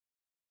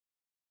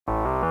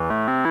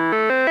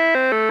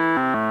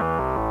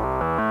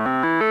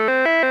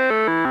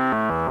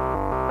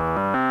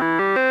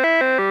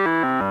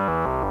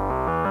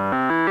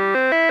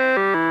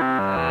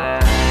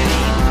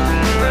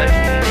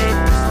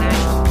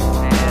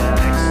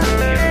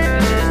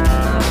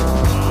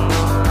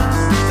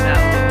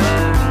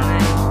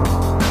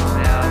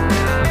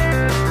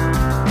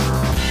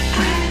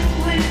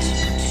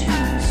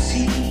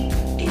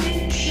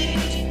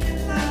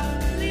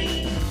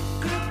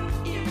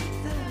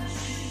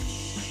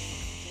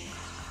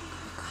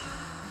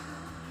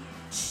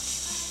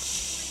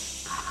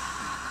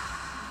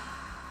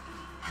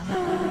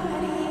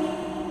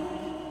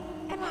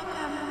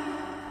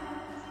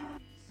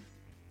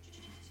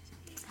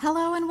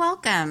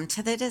Welcome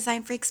to the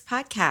Design Freaks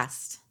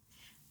podcast.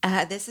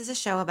 This is a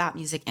show about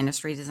music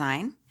industry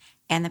design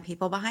and the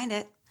people behind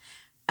it.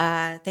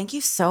 Thank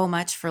you so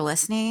much for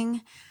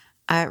listening.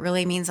 It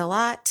really means a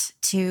lot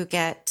to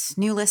get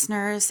new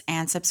listeners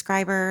and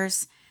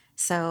subscribers.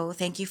 So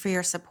thank you for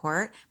your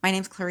support. My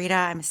name's Clarita.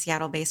 I'm a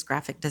Seattle-based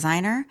graphic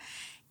designer,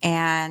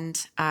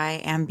 and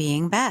I am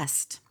being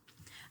best.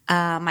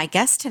 My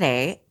guest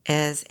today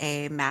is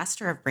a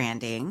master of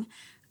branding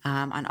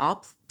on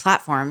all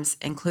platforms,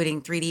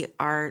 including 3D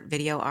art,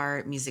 video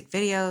art, music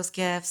videos,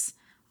 GIFs,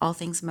 all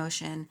things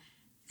motion,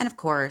 and of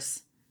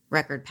course,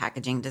 record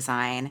packaging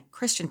design,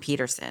 Christian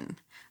Petersen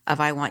of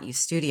I Want You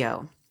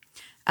Studio,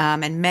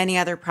 and many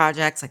other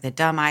projects like the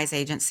Dumb Eyes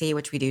Agency,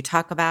 which we do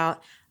talk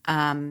about.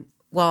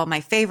 Well,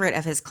 my favorite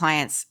of his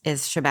clients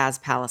is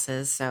Shabazz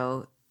Palaces.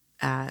 So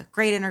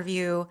great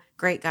interview,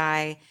 great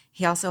guy.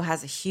 He also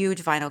has a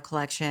huge vinyl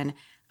collection.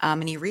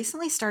 And he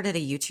recently started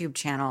a YouTube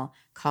channel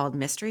called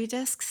Mystery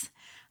Discs.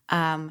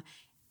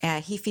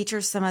 He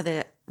features some of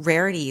the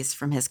rarities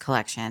from his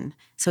collection.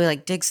 So he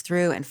digs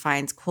through and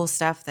finds cool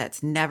stuff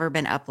that's never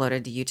been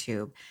uploaded to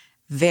YouTube.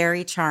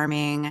 Very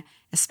charming,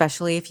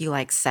 especially if you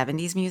like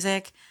 70s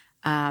music.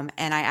 And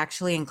I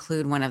actually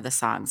include one of the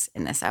songs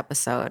in this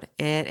episode.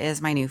 It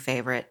is my new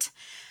favorite.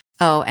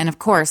 Oh, and of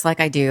course,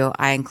 like I do,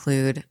 I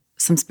include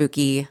some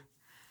spooky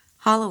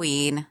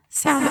Halloween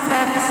sound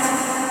effects.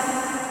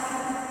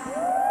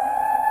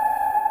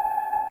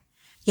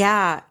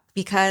 Yeah,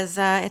 because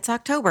it's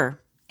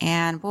October,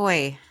 and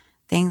boy,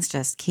 things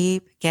just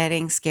keep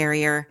getting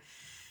scarier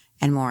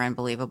and more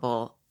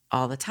unbelievable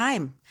all the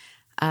time.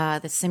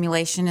 The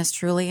simulation is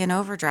truly in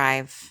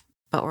overdrive,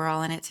 but we're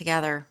all in it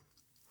together.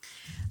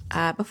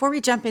 Before we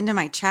jump into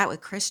my chat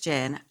with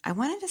Christian, I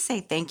wanted to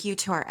say thank you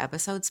to our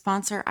episode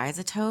sponsor,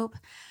 Isotope.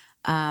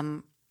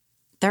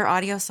 Their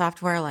audio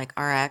software like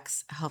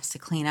RX helps to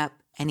clean up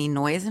any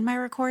noise in my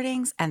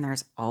recordings, and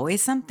there's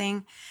always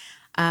something.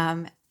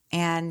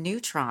 And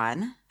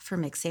Neutron for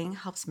mixing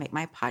helps make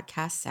my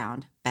podcast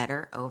sound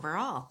better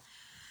overall.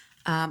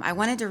 I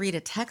wanted to read a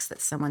text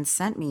that someone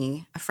sent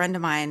me. A friend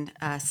of mine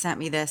sent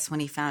me this when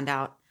he found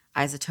out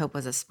Isotope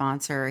was a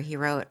sponsor. He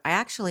wrote, I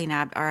actually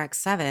nabbed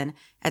RX7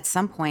 at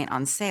some point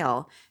on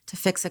sale to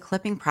fix a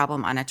clipping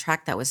problem on a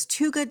track that was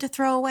too good to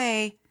throw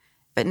away,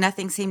 but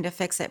nothing seemed to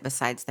fix it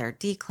besides their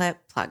declip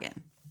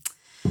plugin.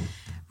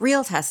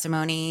 Real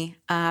testimony.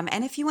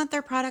 And if you want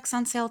their products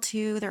on sale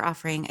too, they're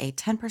offering a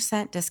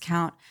 10%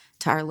 discount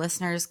to our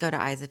listeners. Go to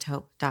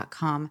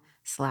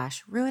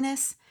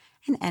isotope.com/ruinous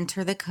and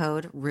enter the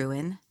code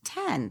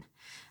RUIN10.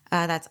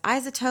 That's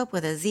Isotope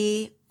with a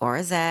Z or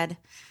a Z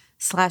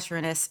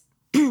 /ruinous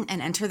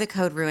and enter the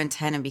code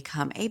RUIN10 and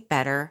become a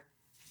better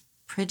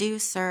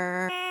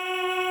producer.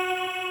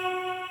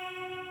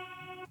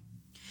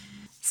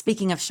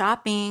 Speaking of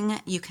shopping,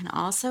 you can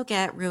also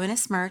get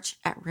Ruinous merch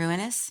at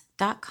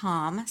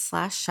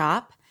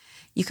ruinous.com/shop.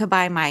 You could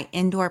buy my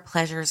Indoor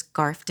Pleasures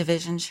Garf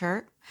Division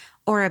shirt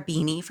or a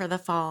beanie for the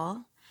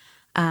fall.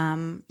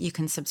 You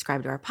can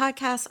subscribe to our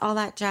podcast, all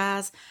that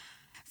jazz.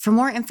 For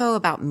more info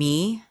about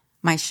me,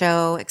 my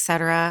show,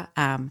 etc.,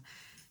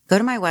 go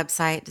to my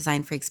website,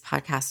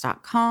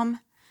 designfreakspodcast.com.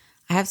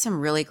 I have some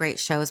really great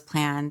shows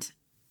planned.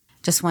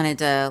 Just wanted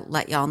to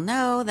let y'all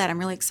know that I'm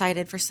really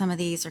excited for some of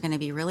these. They're going to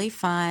be really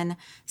fun.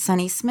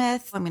 Sunny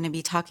Smith, I'm going to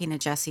be talking to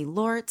Jesse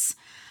Lortz.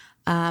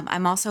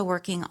 I'm also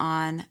working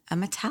on a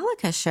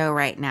Metallica show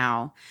right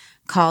now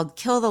called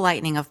Kill the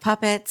Lightning of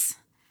Puppets.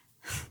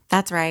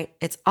 That's right.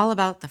 It's all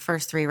about the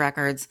first 3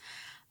 records.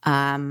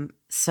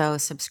 So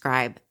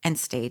subscribe and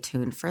stay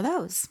tuned for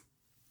those.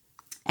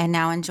 And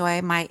now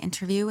enjoy my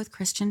interview with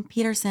Christian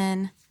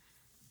Petersen.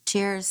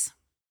 Cheers.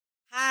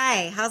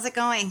 Hi, how's it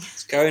going?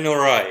 It's going all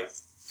right.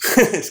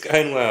 It's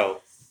going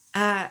well.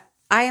 I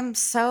am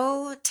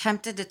so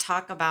tempted to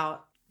talk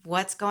about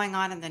what's going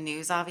on in the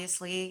news,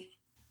 obviously.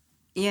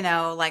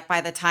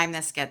 By the time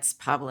this gets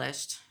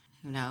published,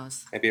 who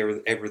knows? Maybe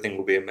everything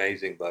will be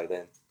amazing by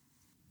then.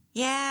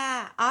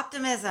 Yeah,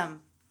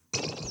 optimism.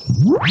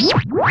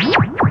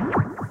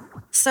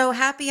 So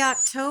happy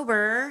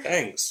October.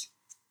 Thanks.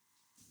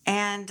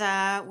 And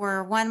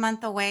we're 1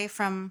 month away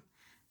from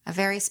a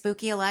very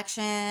spooky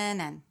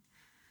election, and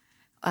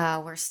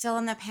we're still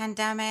in the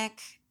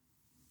pandemic.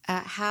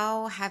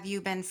 How have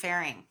you been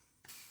faring?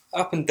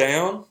 Up and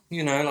down,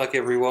 like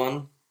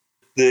everyone.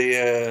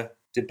 The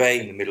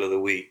debate in the middle of the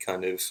week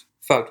kind of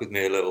fucked with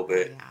me a little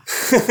bit.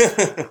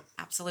 Yeah.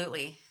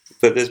 Absolutely.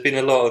 But there's been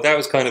a lot of, that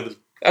was kind of,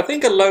 I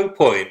think, a low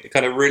point. It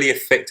kind of really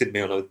affected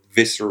me on a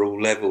visceral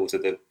level to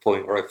the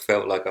point where I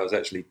felt like I was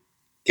actually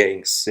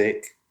getting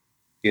sick.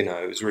 It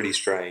was really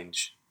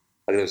strange.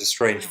 Like there was a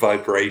strange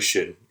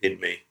vibration in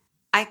me.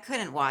 I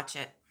couldn't watch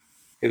it.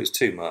 It was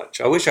too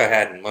much. I wish I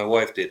hadn't. My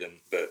wife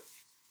didn't, but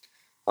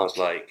I was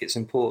like, it's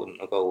important.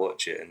 I've got to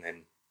watch it. And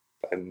then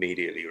I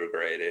immediately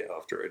regretted it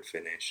after I'd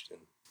finished.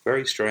 And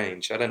very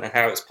strange. I don't know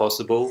how it's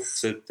possible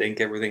to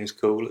think everything's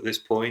cool at this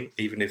point,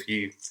 even if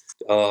you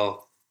are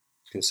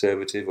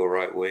conservative or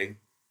right wing,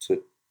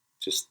 to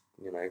just,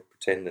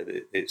 pretend that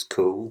it's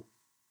cool.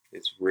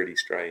 It's really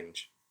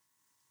strange.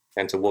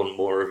 and to want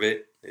more of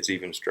it is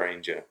even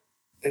stranger.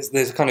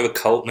 There's kind of a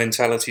cult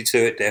mentality to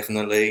it,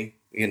 definitely.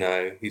 You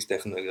know, he's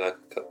definitely like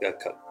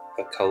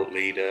a cult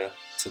leader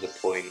to the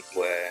point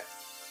where,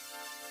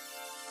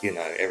 you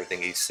know,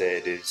 everything he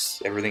says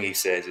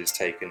is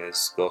taken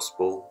as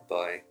gospel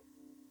by.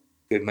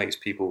 It makes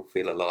people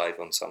feel alive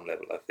on some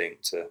level, I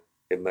think, to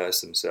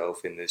immerse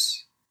themselves in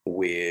this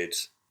weird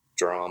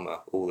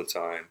drama all the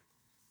time.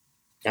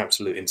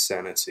 Absolute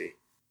insanity.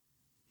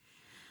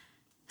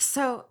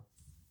 So,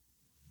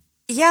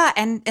 yeah,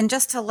 and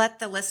just to let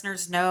the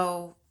listeners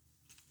know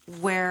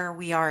where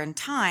we are in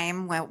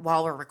time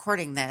while we're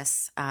recording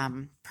this,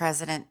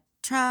 President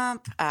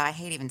Trump, I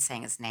hate even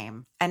saying his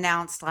name,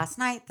 announced last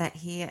night that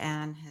he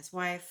and his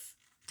wife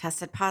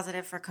tested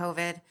positive for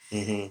COVID.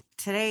 Mm-hmm.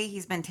 Today,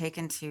 he's been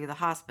taken to the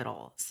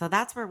hospital. So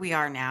that's where we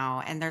are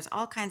now. And there's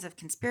all kinds of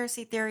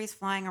conspiracy theories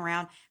flying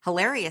around,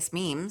 hilarious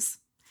memes.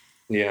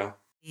 Yeah.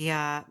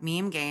 The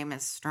meme game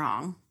is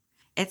strong.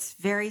 It's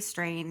very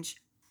strange.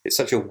 It's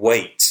such a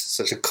weight,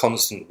 such a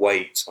constant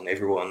weight on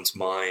everyone's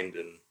mind,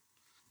 and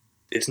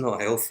it's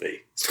not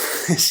healthy.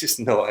 It's just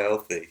not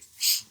healthy.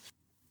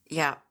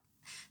 Yeah.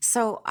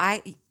 So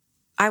I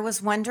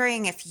was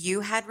wondering if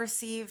you had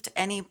received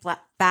any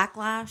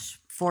backlash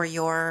for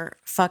your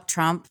Fuck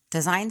Trump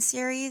design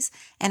series.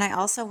 And I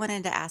also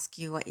wanted to ask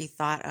you what you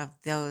thought of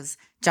those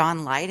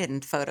John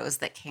Lydon photos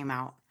that came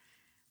out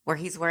where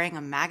he's wearing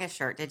a MAGA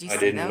shirt. Did you I see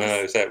didn't know.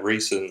 those? Is that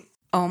recent?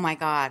 Oh my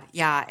God.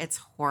 Yeah, it's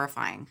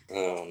horrifying.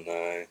 Oh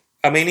no.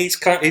 I mean,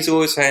 he's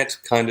always had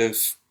kind of,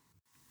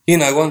 you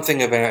know, one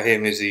thing about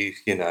him is he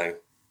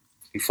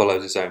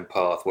follows his own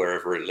path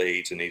wherever it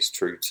leads, and he's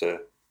true to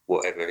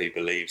whatever he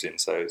believes in.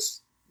 So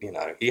it's, you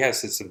know, he has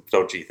said some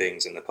dodgy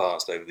things in the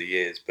past over the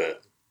years,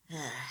 but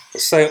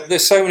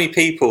there's so many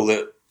people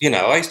that, you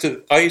know, I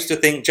used to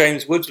think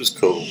James Woods was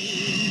cool.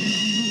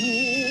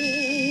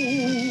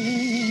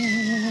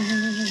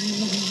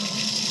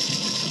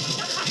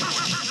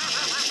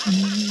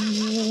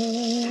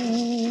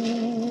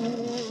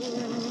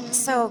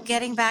 So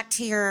getting back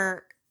to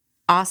your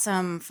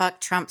awesome Fuck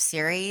Trump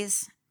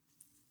series,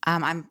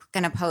 I'm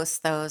going to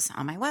post those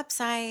on my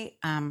website,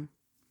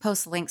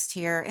 post links to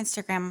your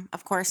Instagram,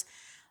 of course.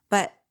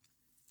 But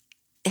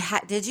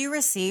did you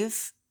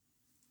receive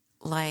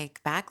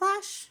like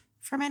backlash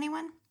from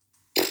anyone?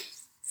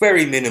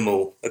 Very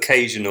minimal,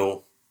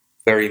 occasional,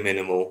 very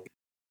minimal.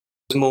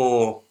 It was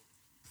more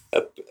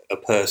a, a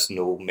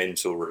personal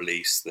mental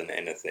release than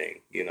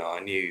anything. You know, I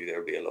knew there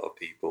would be a lot of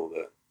people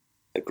that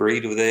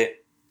agreed with it.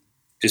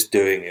 Just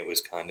doing it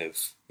was kind of,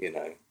 you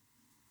know,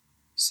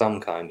 some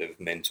kind of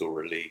mental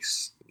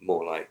release,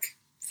 more like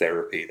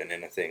therapy than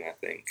anything, I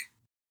think.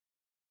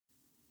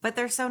 But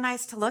they're so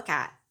nice to look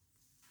at.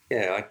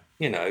 Yeah,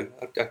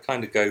 I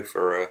kind of go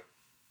for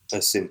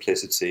a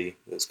simplicity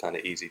that's kind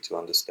of easy to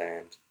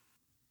understand.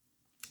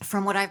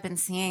 From what I've been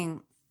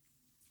seeing,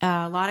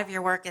 a lot of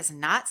your work is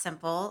not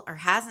simple or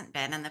hasn't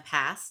been in the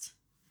past.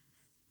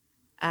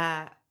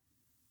 Uh,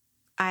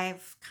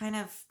 I've kind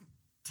of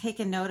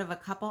taken note of a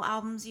couple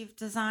albums you've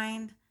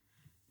designed.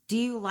 Do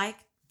you like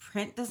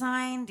print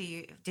design?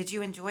 Did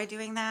you enjoy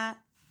doing that?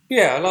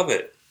 Yeah, I love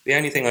it. The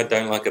only thing I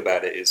don't like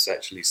about it is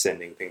actually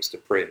sending things to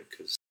print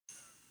because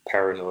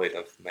paranoid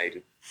I've made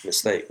a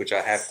mistake, which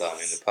I have done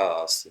in the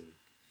past. And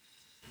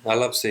I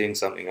love seeing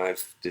something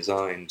I've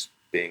designed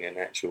being an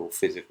actual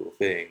physical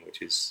thing,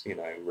 which is, you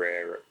know,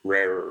 rarer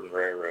and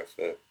rarer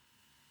for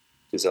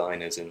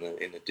designers in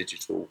the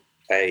digital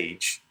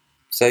age.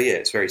 So yeah,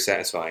 it's very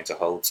satisfying to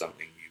hold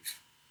something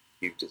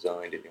you've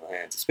designed in your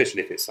hands,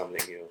 especially if it's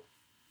something you're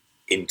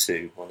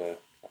into on a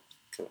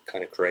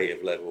kind of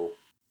creative level.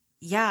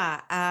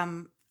 Yeah,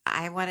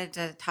 I wanted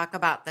to talk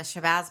about the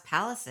Shabazz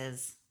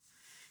Palaces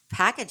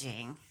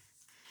packaging.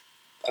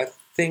 I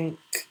think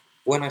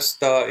when I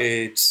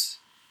started,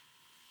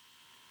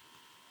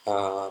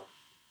 uh,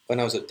 when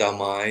I was at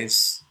Dumb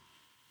Eyes,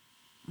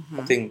 I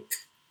Hmm. think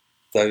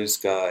those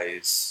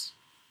guys,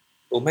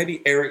 or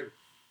maybe Eric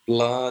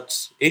Blood,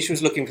 Ish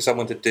was looking for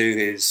someone to do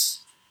his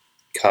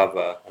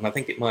cover, and I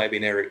think it might have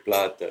been Eric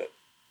Blood that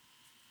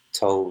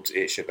told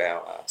Ish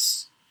about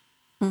us,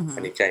 and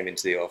Hmm. he came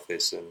into the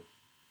office, and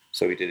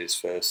so we did his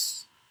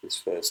first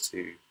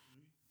two.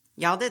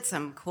 Y'all did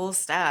some cool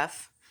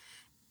stuff.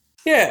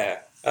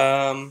 Yeah.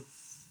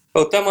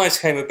 Well, Dumb Eyes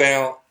came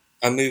about.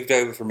 I moved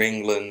over from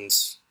England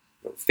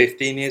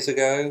 15 years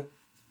ago,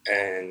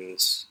 and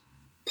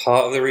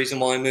part of the reason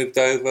why I moved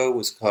over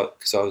was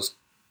because I was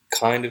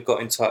kind of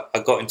got in touch. I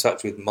got in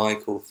touch with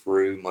Michael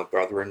through my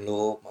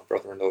brother-in-law. My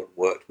brother-in-law had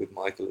worked with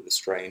Michael at The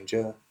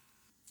Stranger.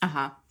 Uh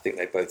huh. I think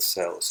they both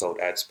sold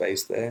ad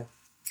space there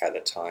at the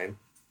time,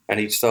 and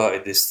he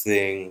started this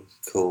thing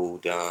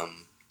called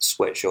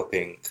Sweatshop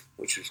Inc.,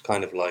 which was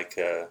kind of like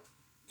it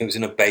was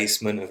in a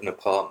basement of an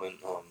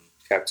apartment on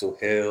Capitol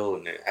Hill,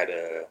 and it had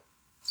a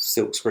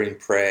silkscreen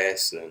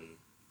press, and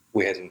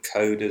we had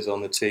encoders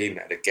on the team.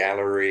 It had a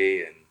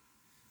gallery, and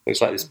it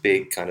was like this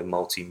big kind of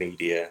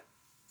multimedia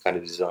kind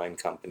of design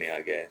company,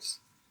 I guess.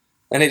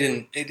 And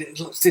it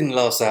didn't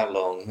last that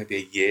long, maybe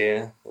a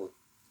year or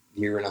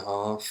year and a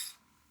half,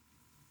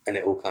 and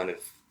it all kind of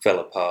fell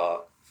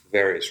apart for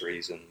various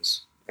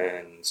reasons,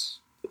 and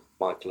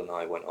Michael and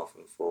I went off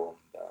and formed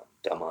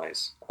Dumb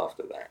Eyes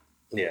after that.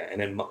 Yeah,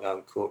 and then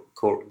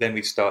then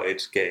we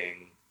started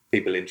getting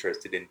people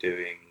interested in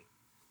doing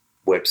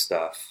web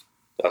stuff,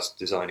 us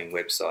designing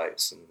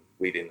websites, and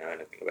we didn't know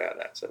anything about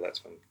that. So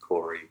that's when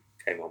Corey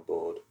came on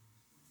board.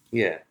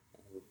 Yeah,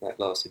 and that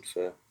lasted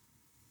for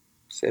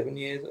 7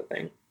 years, I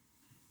think.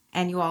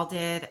 And you all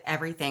did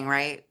everything,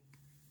 right?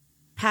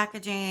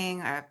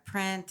 Packaging,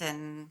 print,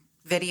 and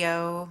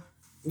video.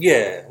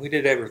 Yeah, we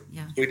did everything.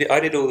 Yeah. I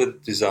did all the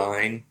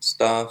design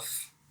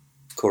stuff.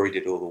 Corey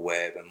did all the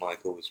web, and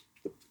Michael was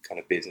the kind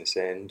of business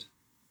end.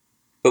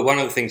 But one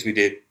of the things we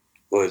did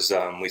was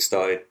we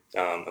started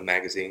a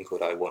magazine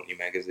called I Want You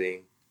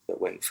magazine that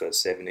went for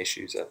 7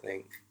 issues, I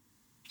think.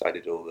 I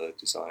did all the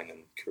design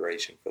and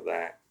curation for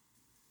that.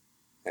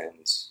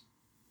 And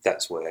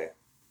that's where,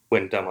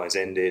 when Dumb Eyes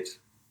ended,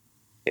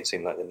 it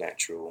seemed like the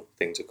natural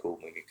thing to call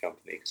me a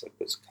company, because I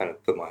was kind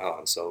of put my heart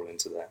and soul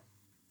into that.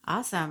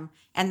 Awesome.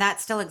 And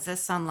that still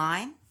exists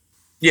online?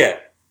 Yeah,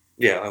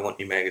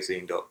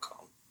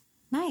 iwantyoumagazine.com.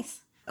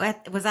 Nice.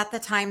 Was that the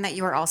time that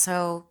you were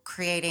also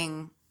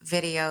creating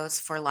videos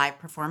for live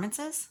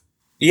performances?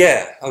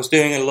 Yeah, I was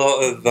doing a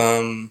lot of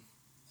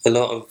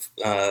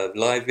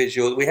live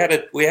visual. We had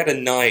a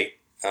night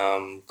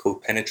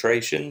called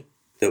Penetration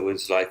that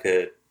was like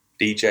a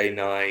DJ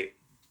night,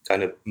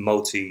 kind of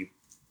multimedia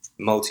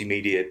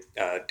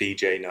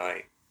DJ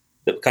night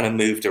that kind of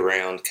moved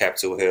around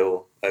Capitol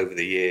Hill over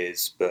the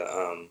years. But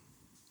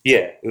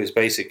yeah, it was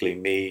basically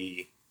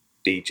me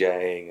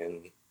DJing,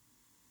 and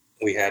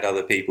we had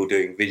other people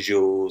doing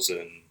visuals,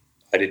 and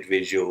I did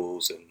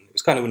visuals, and it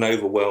was kind of an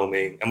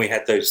overwhelming. And we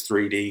had those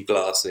 3D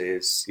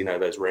glasses,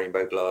 those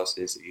rainbow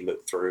glasses that you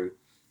look through,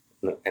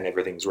 and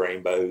everything's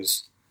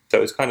rainbows. So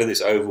it was kind of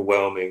this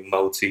overwhelming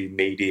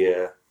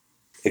multimedia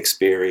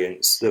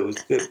experience that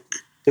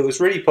was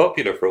really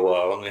popular for a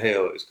while on the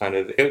Hill. It was kind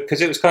of, because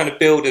it was kind of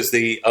billed as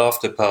the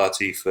after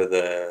party for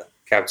the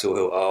Capitol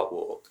Hill Art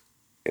Walk.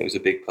 It was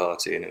a big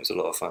party, and it was a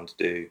lot of fun to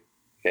do.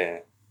 Yeah,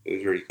 it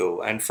was really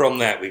cool. And from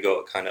that, we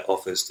got kind of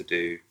offers to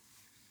do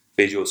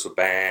visuals for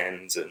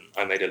bands, and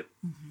I made a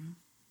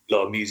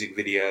lot of music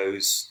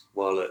videos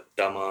while at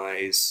Dumb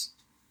Eyes.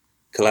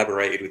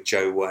 Collaborated with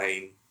Joe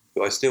Wayne,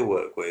 who I still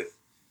work with,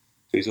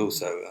 who's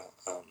also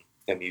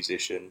a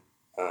musician,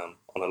 on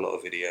a lot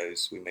of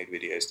videos. We made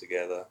videos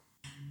together.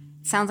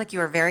 Sounds like you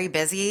were very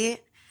busy.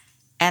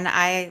 And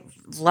I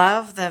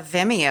love the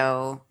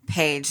Vimeo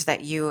page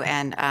that you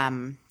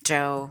and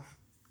Joe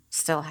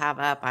still have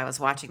up. I was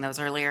watching those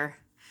earlier.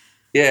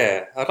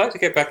 Yeah, I'd like to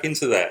get back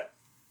into that,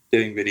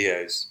 doing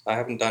videos. I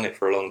haven't done it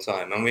for a long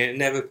time. I mean, it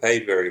never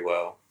paid very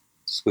well,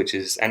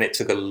 and it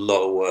took a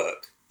lot of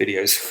work.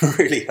 Videos are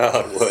really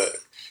hard work,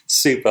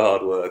 super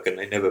hard work, and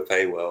they never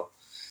pay well.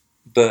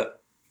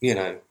 But,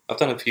 I've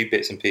done a few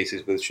bits and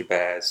pieces with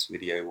Shabazz,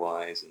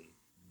 video-wise. And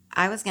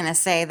I was going to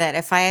say that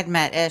if I had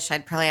met Ish,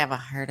 I'd probably have a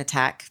heart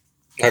attack.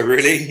 Oh,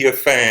 really? You're a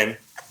fan?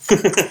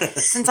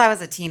 Since I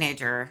was a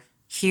teenager.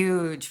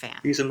 Huge fan.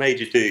 He's a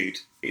major dude.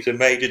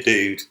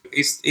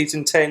 He's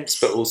intense,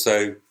 but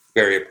also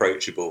very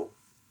approachable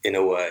in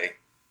a way.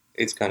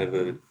 It's kind of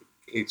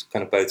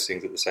both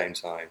things at the same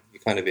time.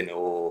 You're kind of in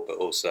awe, but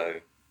also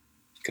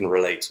you can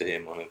relate to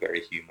him on a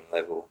very human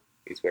level.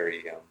 He's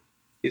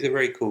a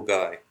very cool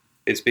guy.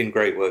 It's been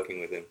great working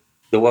with him.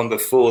 The one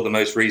before, the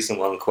most recent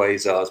one,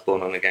 Quasar's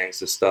Born on a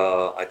Gangster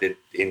Star, I did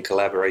in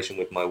collaboration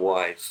with my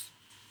wife,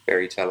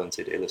 very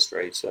talented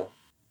illustrator.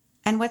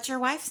 And what's your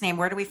wife's name?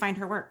 Where do we find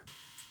her work?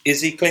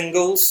 Izzy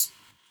Klingles,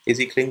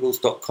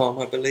 izzyklingles.com,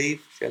 I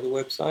believe. She has a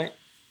website.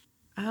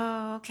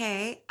 Oh,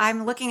 okay.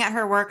 I'm looking at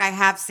her work. I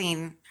have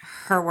seen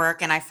her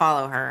work, and I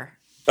follow her.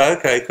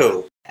 Okay,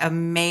 cool.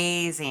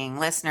 Amazing.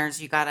 Listeners,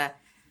 you got to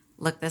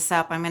look this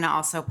up. I'm going to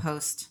also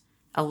post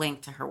a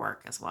link to her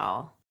work as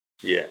well.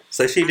 Yeah.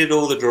 So she did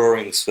all the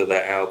drawings for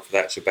that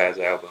Shabazz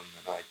album,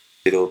 and I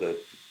did all the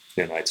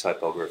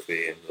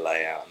typography and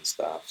layout and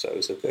stuff. So it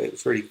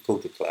was really cool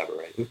to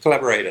collaborate. We've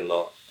collaborated a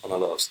lot on a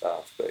lot of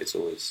stuff, but it's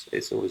always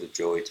a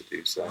joy to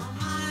do so. On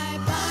my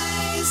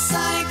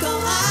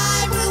bicycle,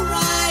 I will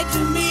ride to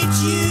meet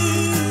you.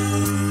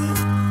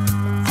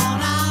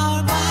 On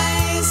our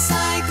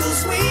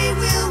bicycles, we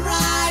will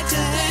ride to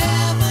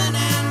heaven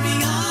and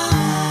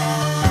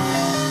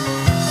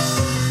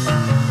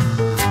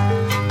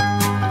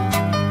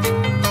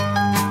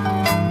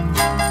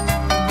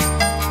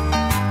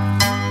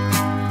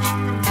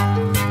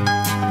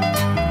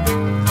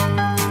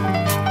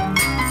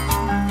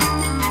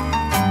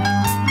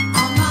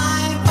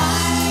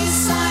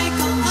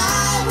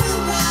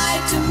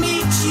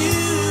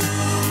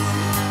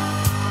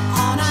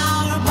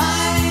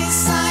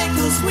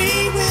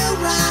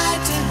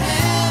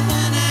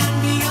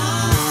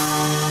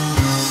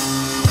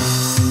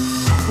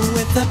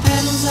the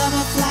petals of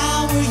a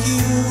flower,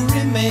 you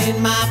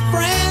remain my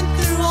friend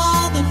through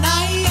all the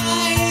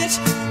night.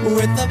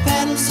 With the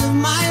pedals of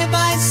my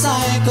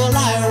bicycle,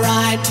 I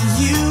ride to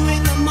you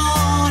in the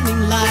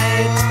morning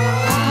light.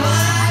 On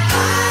my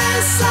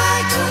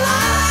bicycle,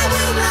 I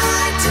will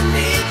ride to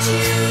meet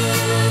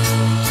you.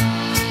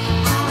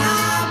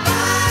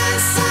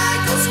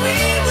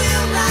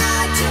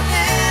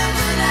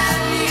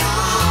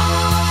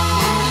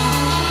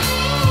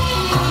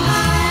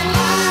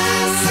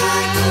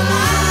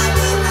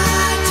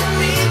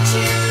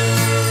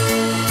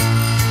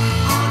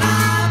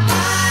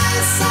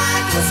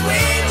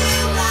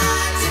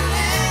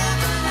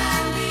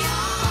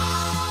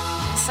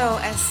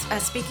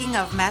 Speaking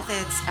of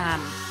methods,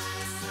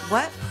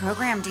 what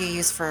program do you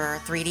use for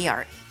 3D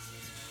art?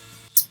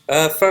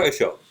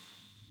 Photoshop,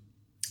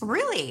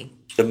 Really?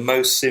 the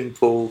most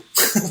simple,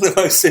 the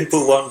most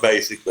simple one.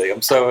 Basically,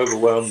 I'm so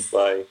overwhelmed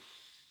by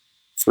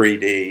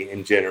 3D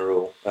in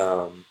general.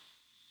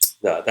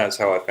 That's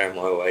how I found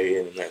my way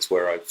in, and that's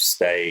where I've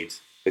stayed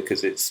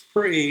because it's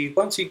pretty.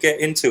 Once you get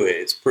into it,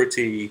 it's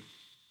pretty.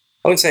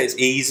 I wouldn't say it's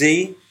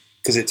easy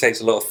because it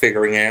takes a lot of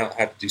figuring out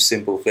how to do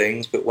simple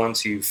things. But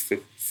once you've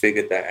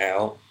figured that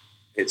out,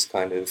 it's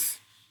kind of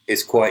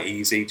it's quite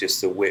easy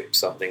just to whip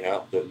something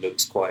up that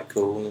looks quite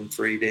cool in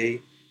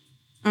 3D.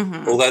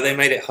 Mm-hmm. Although they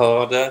made it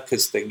harder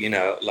because they,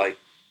 like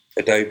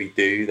Adobe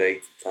do,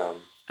 they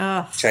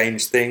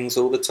change things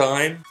all the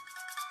time.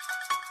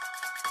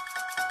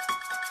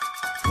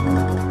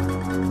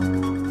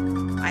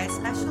 I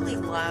especially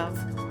love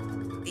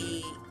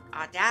the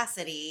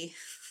audacity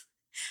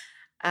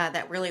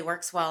that really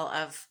works well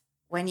of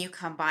when you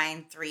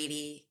combine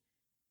 3D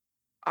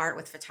art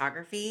with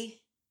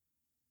photography.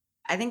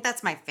 I think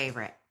that's my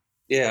favorite.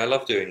 Yeah, I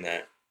love doing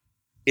that.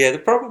 Yeah, the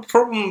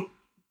problem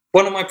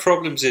one of my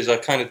problems is I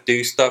kind of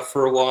do stuff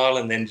for a while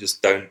and then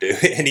just don't do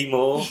it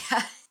anymore.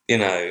 Yeah. You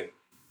know,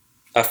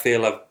 I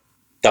feel I've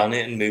done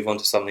it and move on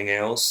to something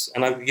else.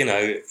 And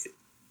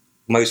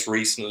most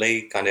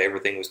recently, kind of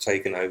everything was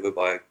taken over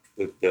by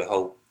the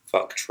whole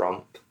fuck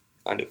Trump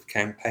kind of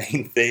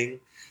campaign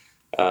thing.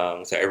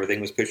 So everything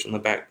was pushed on the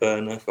back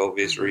burner for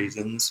obvious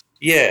reasons.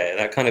 Yeah,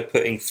 that kind of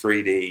putting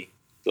 3D,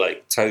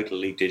 like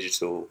totally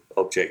digital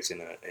objects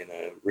in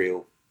a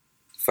real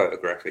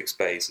photographic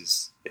space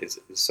is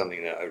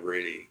something that I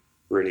really,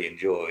 really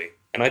enjoy.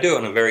 And I do it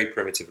on a very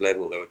primitive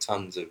level. There were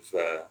tons of,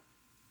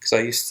 because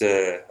I used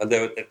to,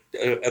 there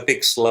were a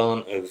big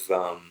slant of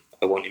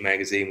I Want You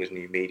magazine was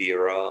new media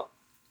art.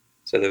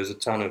 So there was a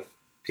ton of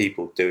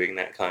people doing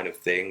that kind of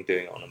thing,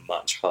 doing it on a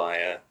much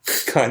higher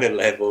kind of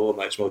level, a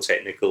much more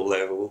technical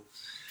level,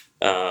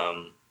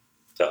 that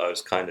I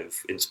was kind of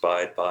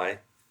inspired by.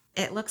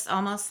 It looks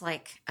almost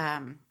like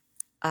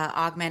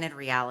augmented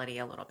reality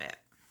a little bit.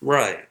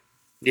 Right.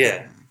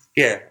 Yeah.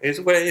 Yeah. It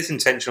is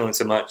intentional in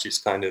so much it's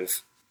kind of,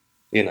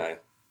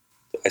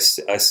 I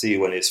see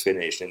when it's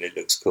finished and it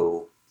looks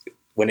cool.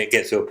 When it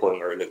gets to a point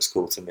where it looks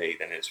cool to me,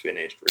 then it's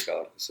finished,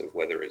 regardless of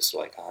whether it's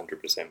like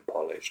 100%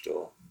 polished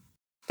or...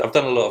 I've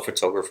done a lot of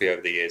photography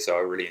over the years, so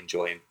I really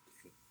enjoy,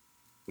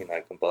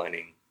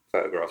 combining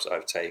photographs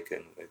I've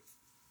taken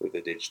with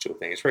the digital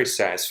thing. It's very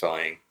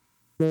satisfying.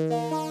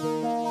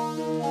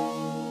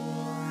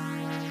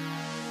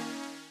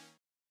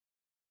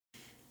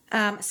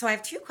 So I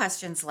have two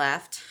questions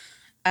left.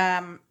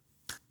 One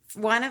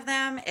of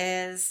them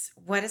is,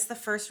 what is the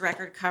first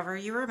record cover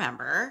you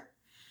remember?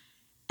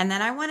 And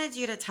then I wanted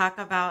you to talk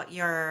about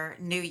your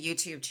new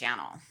YouTube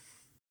channel.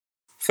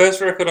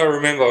 First record I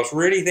remember, I was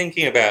really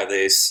thinking about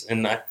this,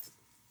 and I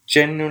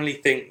genuinely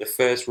think the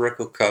first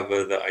record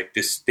cover that I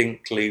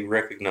distinctly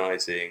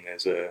recognizing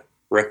as a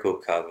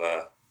record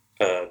cover,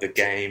 The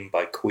Game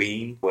by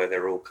Queen, where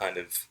they're all kind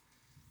of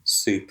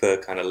super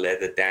kind of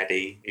leather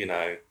daddy,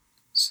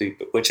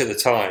 super, which at the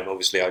time,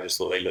 obviously, I just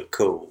thought they looked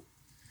cool.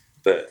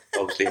 But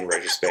obviously, in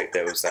retrospect,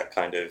 there was that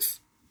kind of,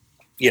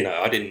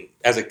 I didn't,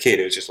 as a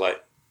kid, it was just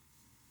like,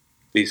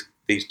 these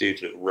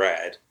dudes look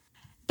rad.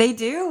 They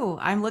do.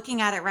 I'm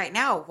looking at it right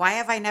now. Why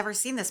have I never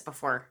seen this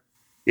before?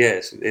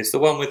 Yes, it's the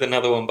one with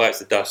Another One Bites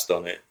the Dust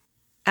on it.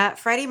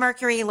 Freddie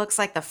Mercury looks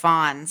like the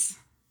Fonz,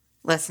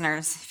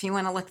 listeners, if you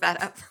want to look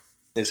that up.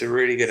 It's a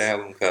really good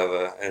album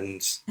cover,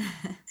 and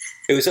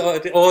it was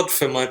odd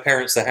for my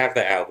parents to have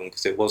that album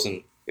because it was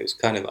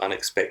kind of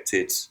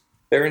unexpected.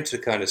 They're into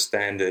kind of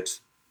standard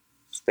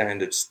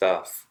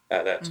stuff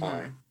at that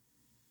time. Mm-hmm.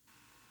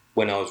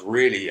 When I was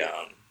really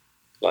young,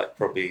 like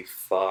probably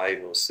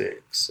 5 or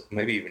 6,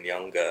 maybe even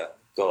younger,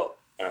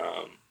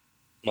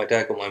 my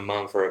dad got my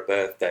mum for her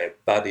birthday a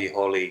Buddy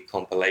Holly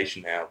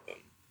compilation album.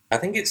 I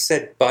think it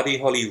said Buddy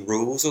Holly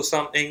Rules or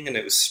something, and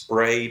it was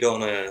sprayed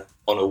on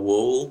a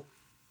wall.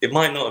 It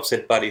might not have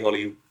said Buddy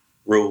Holly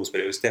Rules,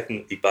 but it was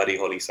definitely Buddy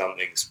Holly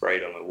something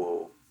sprayed on a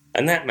wall.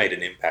 And that made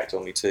an impact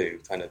on me too,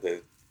 kind of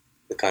the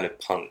kind of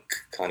punk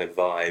kind of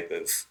vibe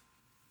of,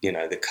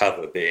 the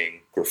cover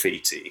being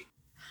graffiti.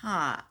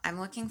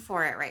 I'm looking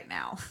for it right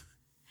now.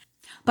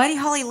 Buddy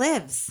Holly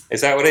Lives.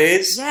 Is that what it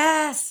is?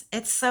 Yes,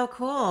 it's so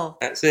cool.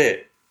 That's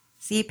it.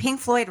 See, Pink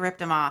Floyd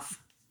ripped him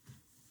off.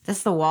 This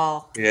is The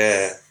Wall.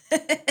 Yeah.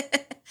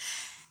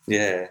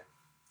 Yeah.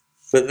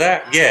 But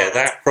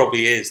that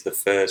probably is the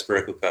first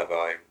record cover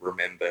I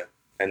remember.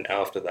 And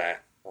after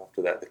that,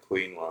 the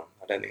Queen one.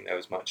 I don't think there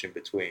was much in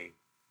between.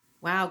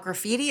 Wow,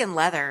 graffiti and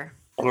leather.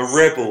 I'm a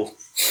rebel.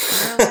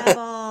 You're a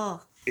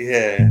rebel.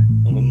 Yeah,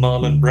 I'm a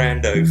Marlon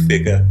Brando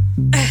figure.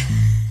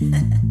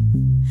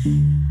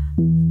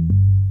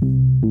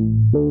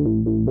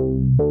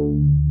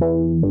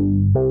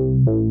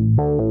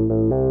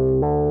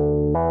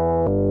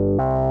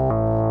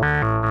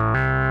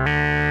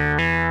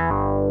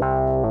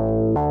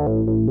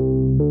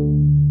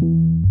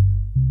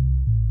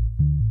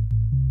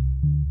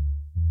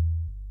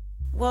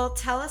 Well,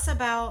 tell us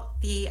about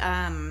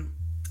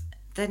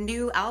the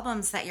new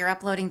albums that you're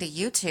uploading to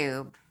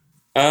YouTube?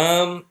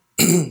 Um,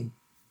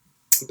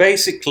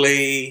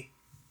 basically,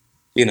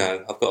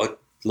 I've got a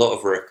lot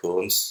of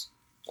records.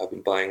 I've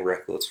been buying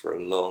records for a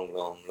long,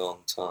 long, long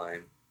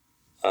time.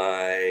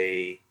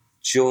 I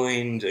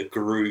joined a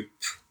group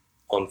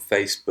on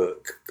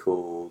Facebook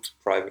called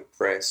Private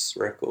Press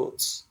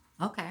Records.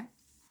 Okay.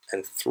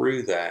 And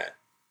through that,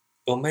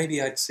 or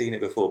maybe I'd seen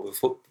it before,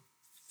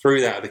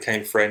 through that I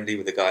became friendly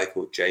with a guy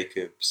called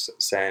Jacob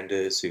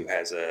Sanders, who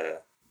has a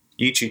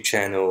YouTube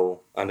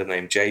channel under the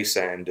name J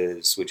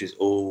Sanders, which is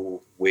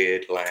all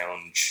weird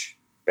lounge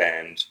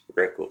band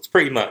records,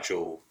 pretty much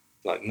all,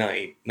 like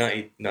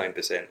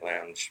 99%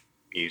 lounge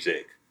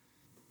music,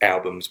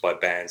 albums by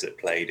bands that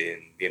played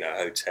in,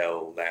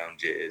 hotel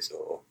lounges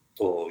or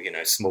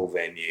small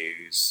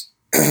venues,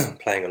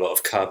 playing a lot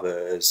of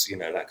covers,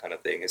 that kind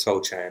of thing. His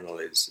whole channel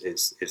is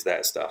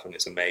that stuff, and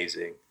it's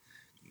amazing.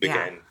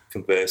 Began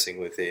conversing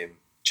with him,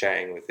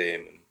 chatting with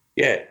him,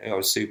 and I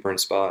was super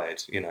inspired,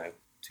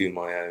 to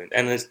my own.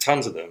 And there's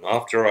tons of them.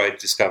 After I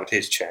discovered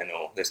his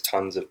channel, there's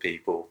tons of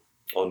people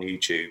on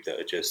YouTube that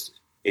are just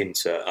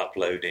into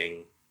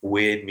uploading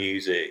weird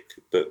music,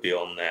 but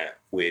beyond that,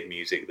 weird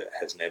music that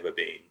has never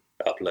been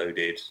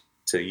uploaded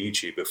to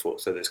YouTube before.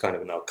 So there's kind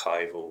of an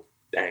archival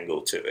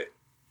angle to it,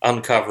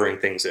 uncovering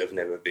things that have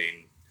never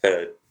been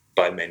heard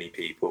by many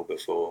people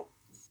before.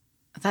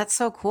 That's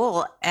so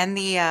cool. And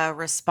the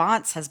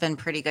response has been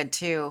pretty good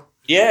too.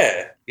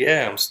 Yeah,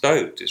 I'm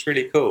stoked. It's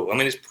really cool. I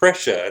mean, it's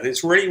pressure.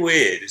 It's really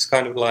weird. It's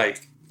kind of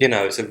like,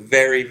 it's a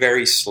very,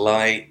 very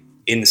slight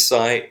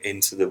insight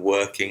into the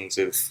workings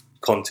of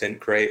content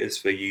creators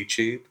for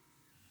YouTube.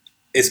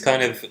 It's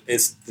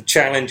the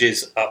challenge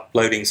is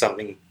uploading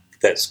something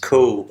that's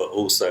cool, but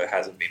also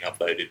hasn't been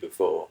uploaded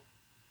before,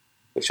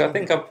 which I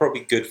think I'm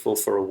probably good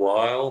for a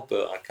while,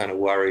 but I kind of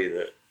worry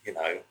that,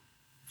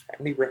 how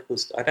many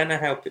records, I don't know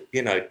how,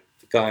 the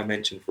guy I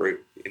mentioned, for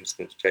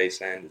instance, Jay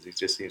Sanders, he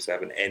just seems to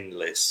have an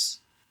endless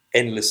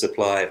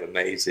supply of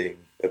amazing,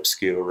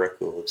 obscure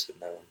records that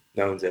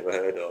no one's ever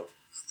heard of.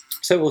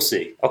 So we'll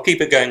see. I'll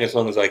keep it going as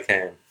long as I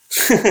can.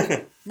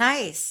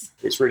 Nice.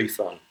 It's really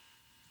fun.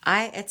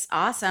 It's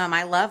awesome.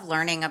 I love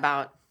learning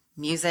about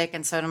music,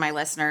 and so do my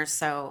listeners.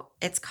 So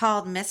it's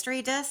called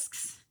Mystery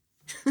Discs.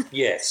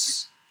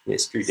 Yes,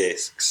 Mystery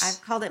Discs.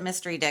 I've called it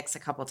Mystery Discs a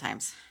couple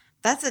times.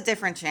 That's a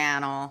different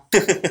channel.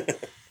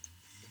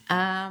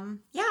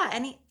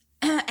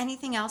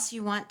 Anything else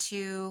you want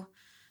to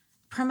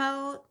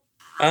promote?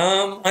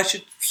 I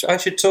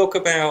should talk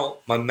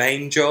about my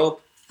main job.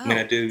 Oh. I mean,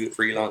 I do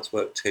freelance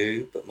work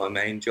too, but my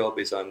main job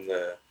is I'm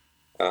the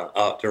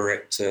art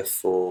director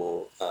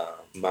for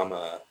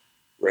Mama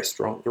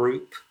Restaurant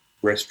Group.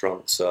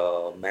 Restaurants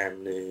are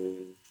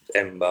Mamnoon,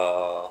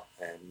 Embar,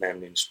 and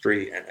Mamnoon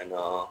Street, and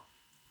Anar.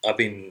 I've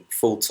been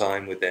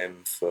full-time with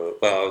them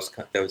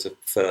there was a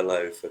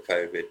furlough for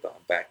COVID, but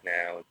I'm back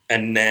now.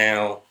 And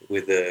now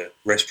with the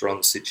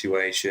restaurant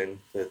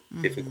situation, the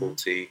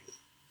difficulty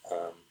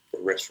the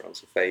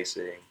restaurants are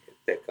facing,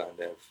 they're kind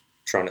of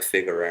trying to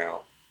figure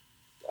out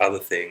other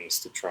things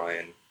to try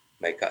and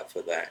make up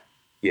for that.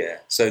 Yeah,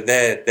 so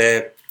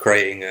they're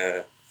creating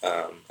a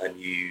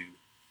new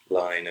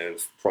line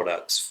of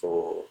products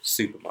for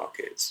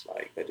supermarkets,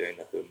 like they're doing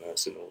the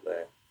hummus and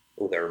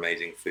all their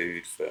amazing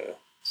food for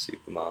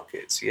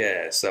supermarkets.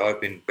 Yeah, so I've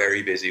been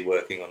very busy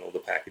working on all the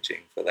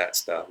packaging for that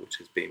stuff, which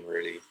has been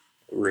really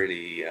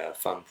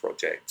fun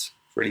project.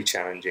 Really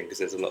challenging because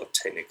there's a lot of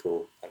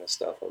technical kind of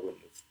stuff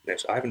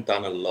I haven't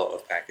done a lot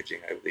of packaging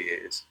over the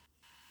years.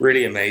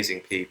 Really amazing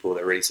people.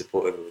 They're really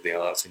supportive of the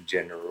arts in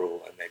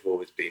general, and they've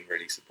always been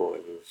really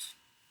supportive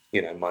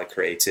of my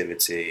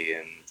creativity,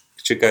 and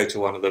should go to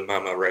one of the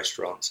Mama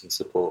restaurants and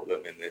support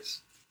them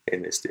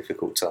in this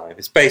difficult time.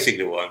 It's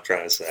basically what I'm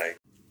trying to say.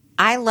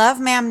 I love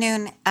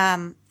Mamnoon.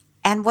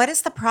 And what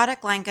is the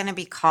product line going to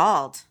be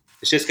called?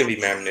 It's just going to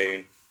be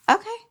Mamnoon.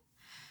 Okay.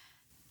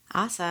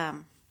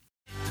 Awesome.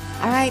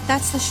 All right,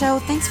 that's the show.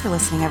 Thanks for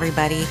listening,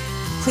 everybody.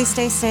 Please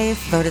stay safe,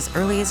 vote as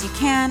early as you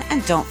can,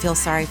 and don't feel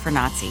sorry for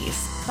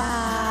Nazis. Bye.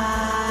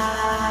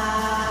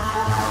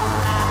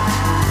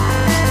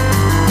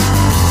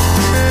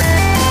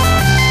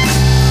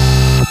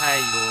 Hey,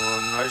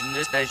 you're on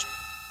this station.